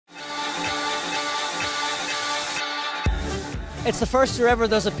It's the first year ever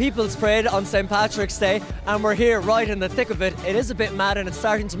there's a People's Parade on St. Patrick's Day, and we're here right in the thick of it. It is a bit mad and it's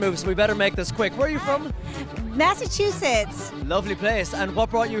starting to move, so we better make this quick. Where are you from? Massachusetts. Lovely place. And what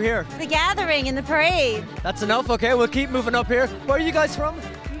brought you here? The gathering and the parade. That's enough. Okay, we'll keep moving up here. Where are you guys from?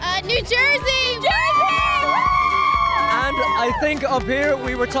 New Jersey! And I think up here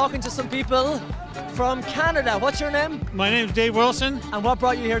we were talking to some people from Canada. What's your name? My name's Dave Wilson. And what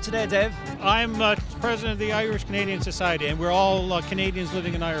brought you here today, Dave? I'm president of the Irish Canadian Society, and we're all Canadians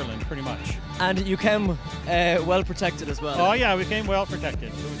living in Ireland, pretty much. And you came well protected as well. Oh yeah, we came well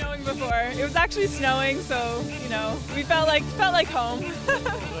protected. Snowing before. It was actually snowing, so we felt like home.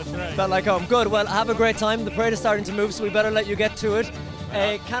 That's right. Felt like home. Good. Well, have a great time. The parade is starting to move, so we better let you get to it.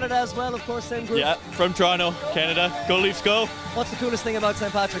 Canada as well, of course, same group. Yeah, from Toronto, Canada. Go Leafs, go! What's the coolest thing about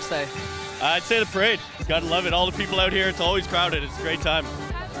St. Patrick's Day? I'd say the parade. Gotta love it. All the people out here. It's always crowded. It's a great time.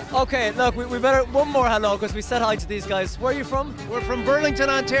 Okay, look, we better one more hello because we said hi to these guys. Where are you from? We're from Burlington,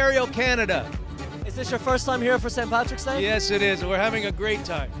 Ontario, Canada. Is this your first time here for St. Patrick's Day? Yes, it is. We're having a great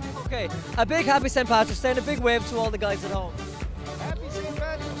time. Okay, a big happy St. Patrick's Day and a big wave to all the guys at home. Happy St.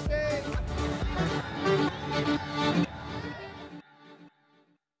 Patrick's Day!